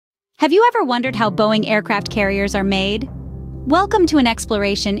Have you ever wondered how Boeing aircraft carriers are made? Welcome to an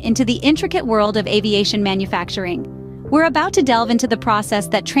exploration into the intricate world of aviation manufacturing. We're about to delve into the process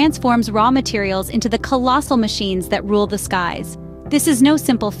that transforms raw materials into the colossal machines that rule the skies. This is no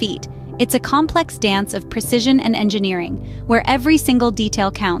simple feat. It's a complex dance of precision and engineering, where every single detail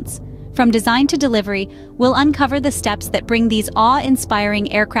counts. From design to delivery, we'll uncover the steps that bring these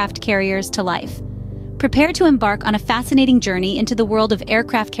awe-inspiring aircraft carriers to life. Prepare to embark on a fascinating journey into the world of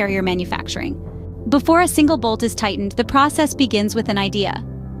aircraft carrier manufacturing. Before a single bolt is tightened, the process begins with an idea.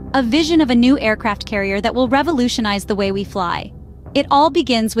 A vision of a new aircraft carrier that will revolutionize the way we fly. It all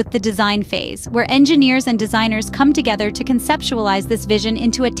begins with the design phase, where engineers and designers come together to conceptualize this vision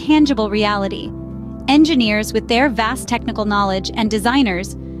into a tangible reality. Engineers, with their vast technical knowledge, and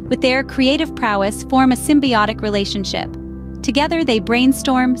designers, with their creative prowess, form a symbiotic relationship. Together, they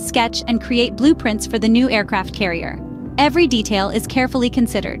brainstorm, sketch, and create blueprints for the new aircraft carrier. Every detail is carefully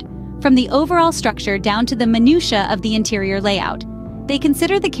considered, from the overall structure down to the minutiae of the interior layout. They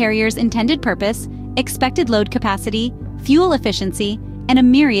consider the carrier's intended purpose, expected load capacity, fuel efficiency, and a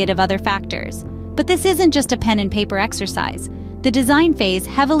myriad of other factors. But this isn't just a pen and paper exercise. The design phase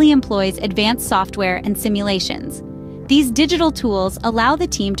heavily employs advanced software and simulations. These digital tools allow the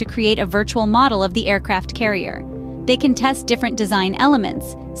team to create a virtual model of the aircraft carrier. They can test different design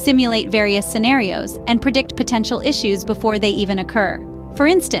elements, simulate various scenarios, and predict potential issues before they even occur. For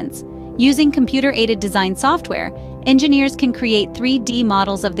instance, using computer-aided design software, engineers can create 3D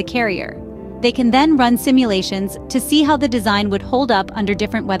models of the carrier. They can then run simulations to see how the design would hold up under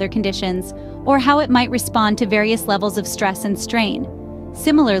different weather conditions, or how it might respond to various levels of stress and strain.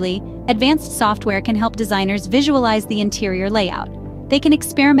 Similarly, advanced software can help designers visualize the interior layout. They can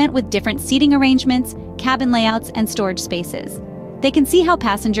experiment with different seating arrangements, cabin layouts, and storage spaces. They can see how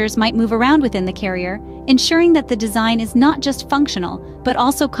passengers might move around within the carrier, ensuring that the design is not just functional, but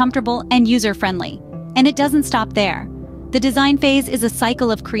also comfortable and user-friendly. And it doesn't stop there. The design phase is a cycle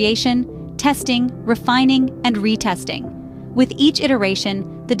of creation, testing, refining, and retesting. With each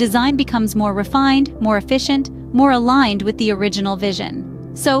iteration, the design becomes more refined, more efficient, more aligned with the original vision.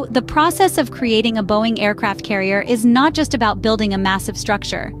 So, the process of creating a Boeing aircraft carrier is not just about building a massive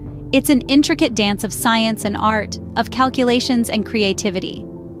structure. It's an intricate dance of science and art, of calculations and creativity.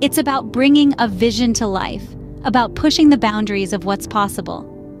 It's about bringing a vision to life, about pushing the boundaries of what's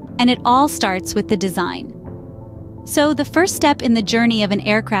possible. And it all starts with the design. So, the first step in the journey of an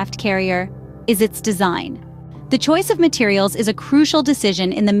aircraft carrier is its design. The choice of materials is a crucial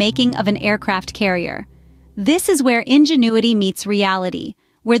decision in the making of an aircraft carrier. This is where ingenuity meets reality,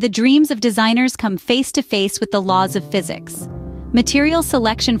 where the dreams of designers come face to face with the laws of physics. Material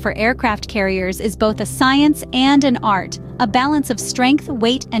selection for aircraft carriers is both a science and an art, a balance of strength,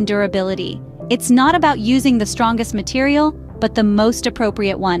 weight, and durability. It's not about using the strongest material, but the most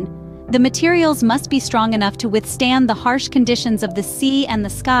appropriate one. The materials must be strong enough to withstand the harsh conditions of the sea and the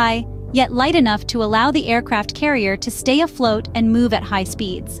sky, yet light enough to allow the aircraft carrier to stay afloat and move at high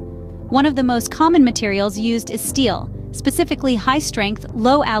speeds. One of the most common materials used is steel, specifically high-strength,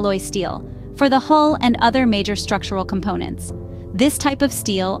 low-alloy steel, for the hull and other major structural components. This type of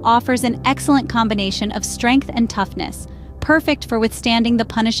steel offers an excellent combination of strength and toughness, perfect for withstanding the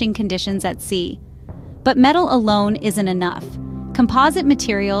punishing conditions at sea. But metal alone isn't enough. Composite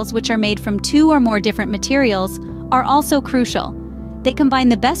materials, which are made from 2 or more different materials, are also crucial. They combine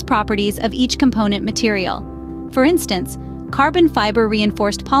the best properties of each component material. For instance, carbon fiber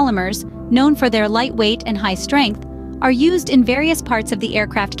reinforced polymers, known for their lightweight and high strength, are used in various parts of the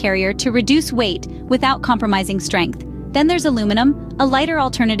aircraft carrier to reduce weight without compromising strength. Then there's aluminum, a lighter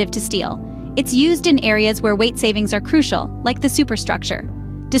alternative to steel. It's used in areas where weight savings are crucial, like the superstructure.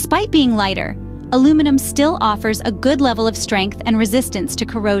 Despite being lighter, aluminum still offers a good level of strength and resistance to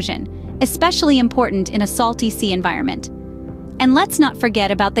corrosion, especially important in a salty sea environment. And let's not forget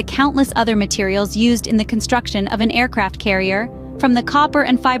about the countless other materials used in the construction of an aircraft carrier, from the copper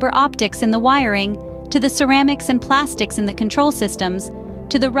and fiber optics in the wiring, to the ceramics and plastics in the control systems,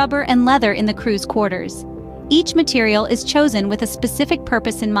 to the rubber and leather in the crew's quarters. Each material is chosen with a specific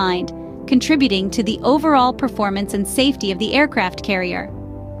purpose in mind, contributing to the overall performance and safety of the aircraft carrier.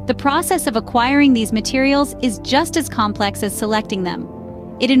 The process of acquiring these materials is just as complex as selecting them.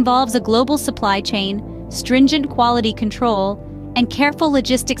 It involves a global supply chain, stringent quality control, and careful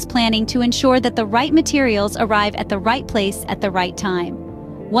logistics planning to ensure that the right materials arrive at the right place at the right time.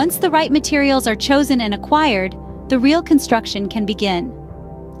 Once the right materials are chosen and acquired, the real construction can begin.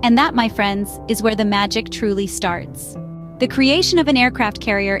 And that, my friends, is where the magic truly starts. The creation of an aircraft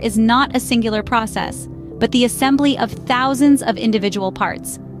carrier is not a singular process, but the assembly of thousands of individual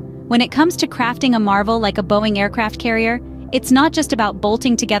parts. When it comes to crafting a marvel like a Boeing aircraft carrier, It's not just about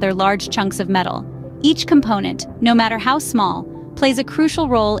bolting together large chunks of metal. Each component, no matter how small, plays a crucial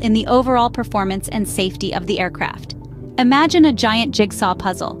role in the overall performance and safety of the aircraft. Imagine a giant jigsaw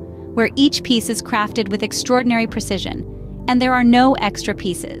puzzle, where each piece is crafted with extraordinary precision, and there are no extra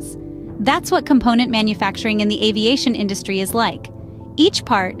pieces. That's what component manufacturing in the aviation industry is like. Each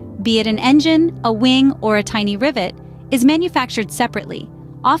part, be it an engine, a wing, or a tiny rivet, is manufactured separately,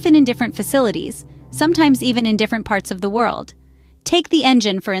 often in different facilities, sometimes even in different parts of the world. Take the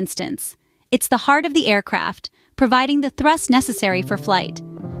engine, for instance. It's the heart of the aircraft, providing the thrust necessary for flight.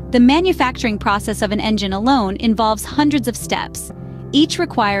 The manufacturing process of an engine alone involves hundreds of steps, each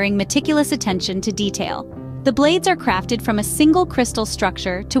requiring meticulous attention to detail. The blades are crafted from a single crystal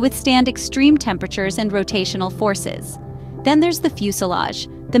structure to withstand extreme temperatures and rotational forces. Then there's the fuselage,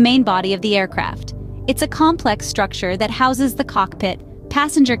 the main body of the aircraft. It's a complex structure that houses the cockpit,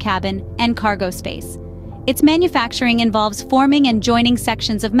 passenger cabin, and cargo space. Its manufacturing involves forming and joining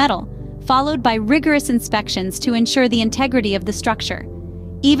sections of metal, followed by rigorous inspections to ensure the integrity of the structure.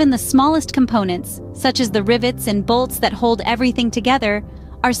 Even the smallest components, such as the rivets and bolts that hold everything together,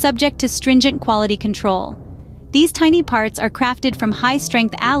 are subject to stringent quality control. These tiny parts are crafted from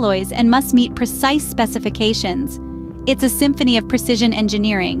high-strength alloys and must meet precise specifications. It's a symphony of precision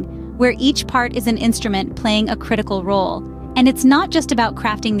engineering, where each part is an instrument playing a critical role. And it's not just about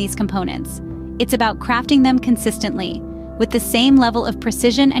crafting these components. It's about crafting them consistently, with the same level of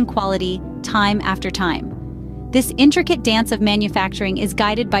precision and quality, time after time. This intricate dance of manufacturing is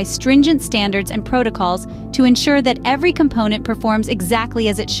guided by stringent standards and protocols to ensure that every component performs exactly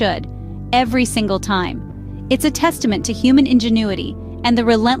as it should, every single time. It's a testament to human ingenuity and the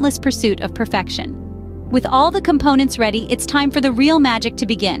relentless pursuit of perfection. With all the components ready, it's time for the real magic to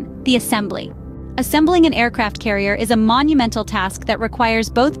begin, the assembly. Assembling an aircraft carrier is a monumental task that requires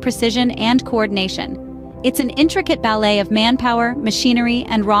both precision and coordination. It's an intricate ballet of manpower, machinery,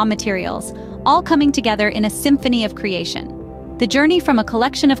 and raw materials, all coming together in a symphony of creation. The journey from a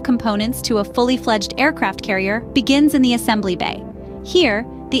collection of components to a fully fledged aircraft carrier begins in the assembly bay. Here,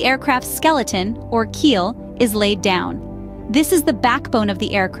 the aircraft's skeleton, or keel, is laid down. This is the backbone of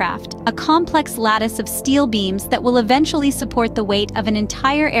the aircraft, a complex lattice of steel beams that will eventually support the weight of an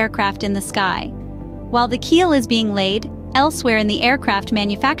entire aircraft in the sky. While the keel is being laid, elsewhere in the aircraft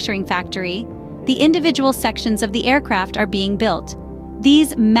manufacturing factory, the individual sections of the aircraft are being built.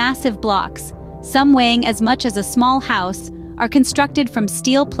 These massive blocks, some weighing as much as a small house, are constructed from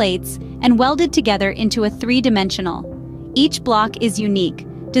steel plates and welded together into a three-dimensional. Each block is unique,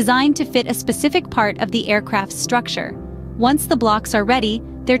 designed to fit a specific part of the aircraft's structure. Once the blocks are ready,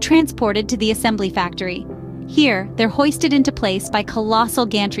 they're transported to the assembly factory. Here, they're hoisted into place by colossal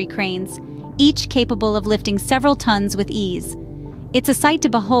gantry cranes, each capable of lifting several tons with ease. It's a sight to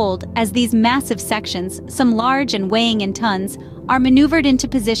behold as these massive sections, some large and weighing in tons, are maneuvered into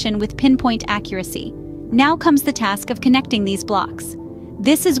position with pinpoint accuracy. Now comes the task of connecting these blocks.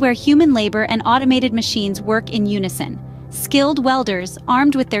 This is where human labor and automated machines work in unison. Skilled welders,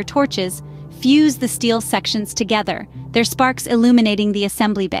 armed with their torches, fuse the steel sections together, their sparks illuminating the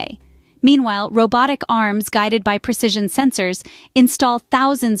assembly bay. Meanwhile, robotic arms guided by precision sensors install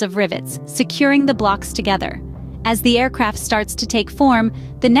thousands of rivets, securing the blocks together. As the aircraft starts to take form,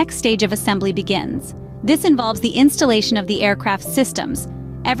 the next stage of assembly begins. This involves the installation of the aircraft's systems,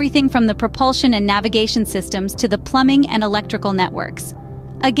 everything from the propulsion and navigation systems to the plumbing and electrical networks.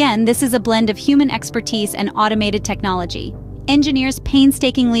 Again, this is a blend of human expertise and automated technology. Engineers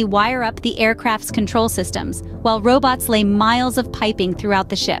painstakingly wire up the aircraft's control systems, while robots lay miles of piping throughout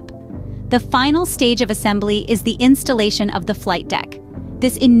the ship. The final stage of assembly is the installation of the flight deck.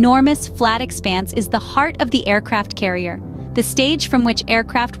 This enormous, flat expanse is the heart of the aircraft carrier, the stage from which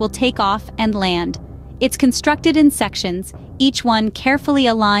aircraft will take off and land. It's constructed in sections, each one carefully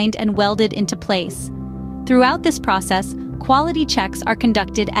aligned and welded into place. Throughout this process, quality checks are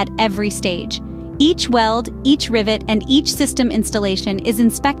conducted at every stage. Each weld, each rivet, and each system installation is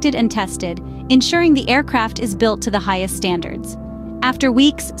inspected and tested, ensuring the aircraft is built to the highest standards. After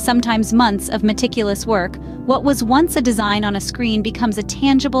weeks, sometimes months, of meticulous work, what was once a design on a screen becomes a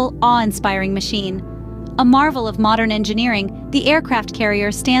tangible, awe-inspiring machine. A marvel of modern engineering, the aircraft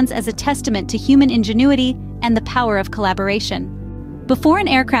carrier stands as a testament to human ingenuity and the power of collaboration. Before an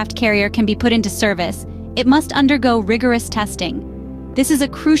aircraft carrier can be put into service, it must undergo rigorous testing. This is a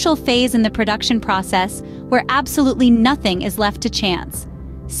crucial phase in the production process where absolutely nothing is left to chance.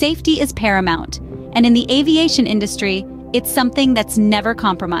 Safety is paramount, and in the aviation industry, it's something that's never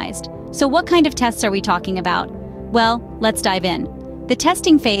compromised. So what kind of tests are we talking about? Well, let's dive in. The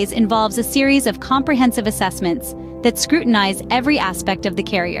testing phase involves a series of comprehensive assessments that scrutinize every aspect of the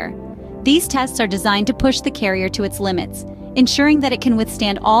carrier. These tests are designed to push the carrier to its limits, ensuring that it can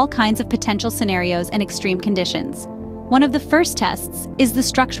withstand all kinds of potential scenarios and extreme conditions. One of the first tests is the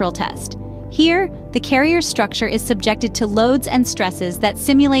structural test. Here, the carrier's structure is subjected to loads and stresses that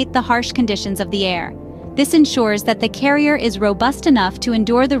simulate the harsh conditions of the air. This ensures that the carrier is robust enough to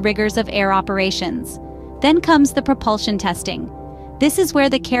endure the rigors of air operations. Then comes the propulsion testing. This is where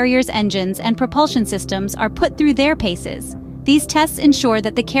the carrier's engines and propulsion systems are put through their paces. These tests ensure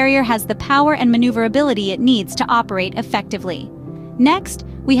that the carrier has the power and maneuverability it needs to operate effectively. Next,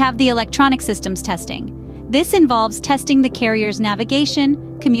 we have the electronic systems testing. This involves testing the carrier's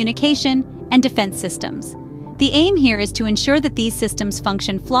navigation, communication, and defense systems. The aim here is to ensure that these systems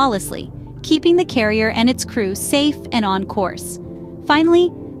function flawlessly, keeping the carrier and its crew safe and on course.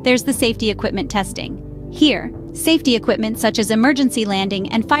 Finally, there's the safety equipment testing. Here, safety equipment such as emergency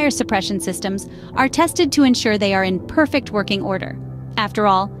landing and fire suppression systems are tested to ensure they are in perfect working order. After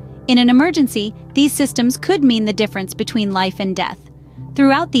all, in an emergency, these systems could mean the difference between life and death.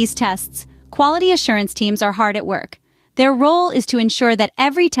 Throughout these tests, quality assurance teams are hard at work. Their role is to ensure that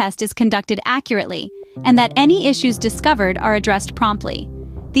every test is conducted accurately and that any issues discovered are addressed promptly.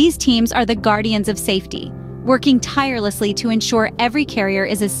 These teams are the guardians of safety, working tirelessly to ensure every carrier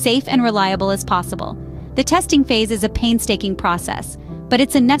is as safe and reliable as possible. The testing phase is a painstaking process, but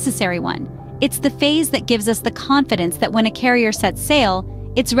it's a necessary one. It's the phase that gives us the confidence that when a carrier sets sail,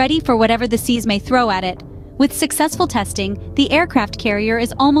 it's ready for whatever the seas may throw at it. With successful testing, the aircraft carrier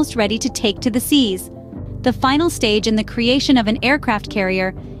is almost ready to take to the seas. The final stage in the creation of an aircraft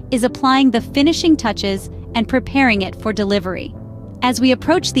carrier is applying the finishing touches and preparing it for delivery. As we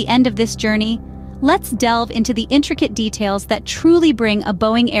approach the end of this journey, let's delve into the intricate details that truly bring a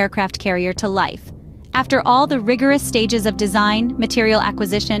Boeing aircraft carrier to life. After all the rigorous stages of design, material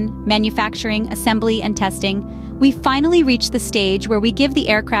acquisition, manufacturing, assembly, and testing, we finally reach the stage where we give the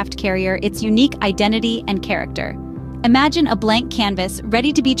aircraft carrier its unique identity and character. Imagine a blank canvas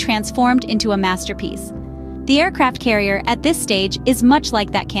ready to be transformed into a masterpiece. The aircraft carrier at this stage is much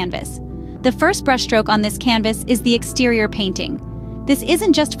like that canvas. The first brushstroke on this canvas is the exterior painting. This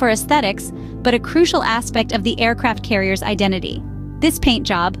isn't just for aesthetics, but a crucial aspect of the aircraft carrier's identity. This paint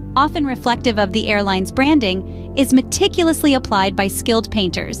job, often reflective of the airline's branding, is meticulously applied by skilled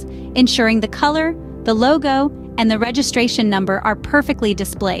painters, ensuring the color, the logo, and the registration number are perfectly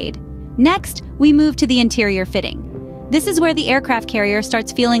displayed. Next, we move to the interior fitting. This is where the aircraft carrier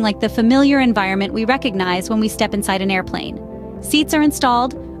starts feeling like the familiar environment we recognize when we step inside an airplane. Seats are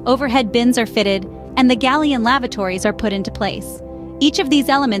installed, overhead bins are fitted, and the galley and lavatories are put into place. Each of these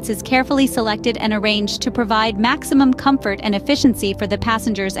elements is carefully selected and arranged to provide maximum comfort and efficiency for the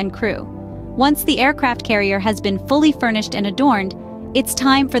passengers and crew. Once the aircraft carrier has been fully furnished and adorned, it's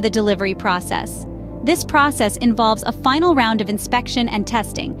time for the delivery process. This process involves a final round of inspection and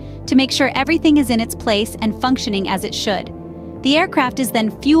testing to make sure everything is in its place and functioning as it should. The aircraft is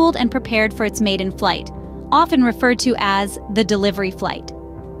then fueled and prepared for its maiden flight, often referred to as the delivery flight.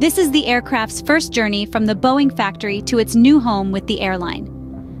 This is the aircraft's first journey from the Boeing factory to its new home with the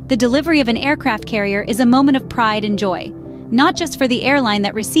airline. The delivery of an aircraft carrier is a moment of pride and joy, not just for the airline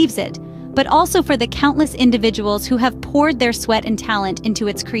that receives it, but also for the countless individuals who have poured their sweat and talent into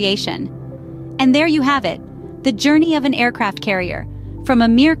its creation. And there you have it, the journey of an aircraft carrier, from a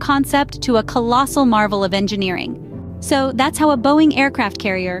mere concept to a colossal marvel of engineering. So that's how a Boeing aircraft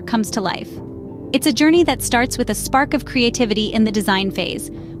carrier comes to life. It's a journey that starts with a spark of creativity in the design phase,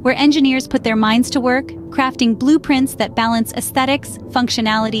 where engineers put their minds to work, crafting blueprints that balance aesthetics,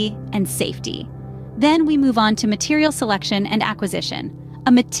 functionality, and safety. Then we move on to material selection and acquisition,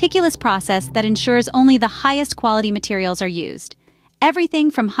 a meticulous process that ensures only the highest quality materials are used.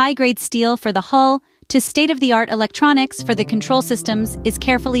 Everything from high-grade steel for the hull to state-of-the-art electronics for the control systems is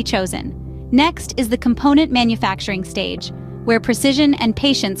carefully chosen. Next is the component manufacturing stage, where precision and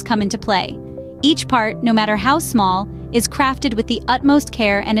patience come into play. Each part, no matter how small, is crafted with the utmost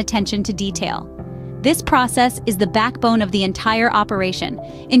care and attention to detail. This process is the backbone of the entire operation,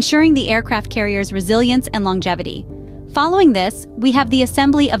 ensuring the aircraft carrier's resilience and longevity. Following this, we have the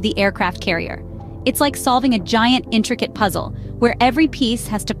assembly of the aircraft carrier. It's like solving a giant, intricate puzzle, where every piece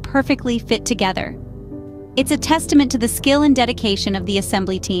has to perfectly fit together. It's a testament to the skill and dedication of the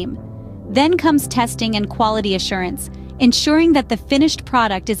assembly team. Then comes testing and quality assurance, ensuring that the finished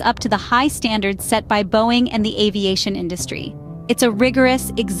product is up to the high standards set by Boeing and the aviation industry. It's a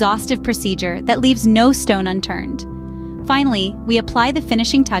rigorous, exhaustive procedure that leaves no stone unturned. Finally, we apply the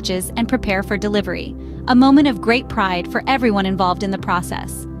finishing touches and prepare for delivery, a moment of great pride for everyone involved in the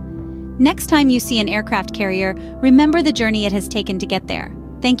process. Next time you see an aircraft carrier, remember the journey it has taken to get there.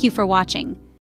 Thank you for watching.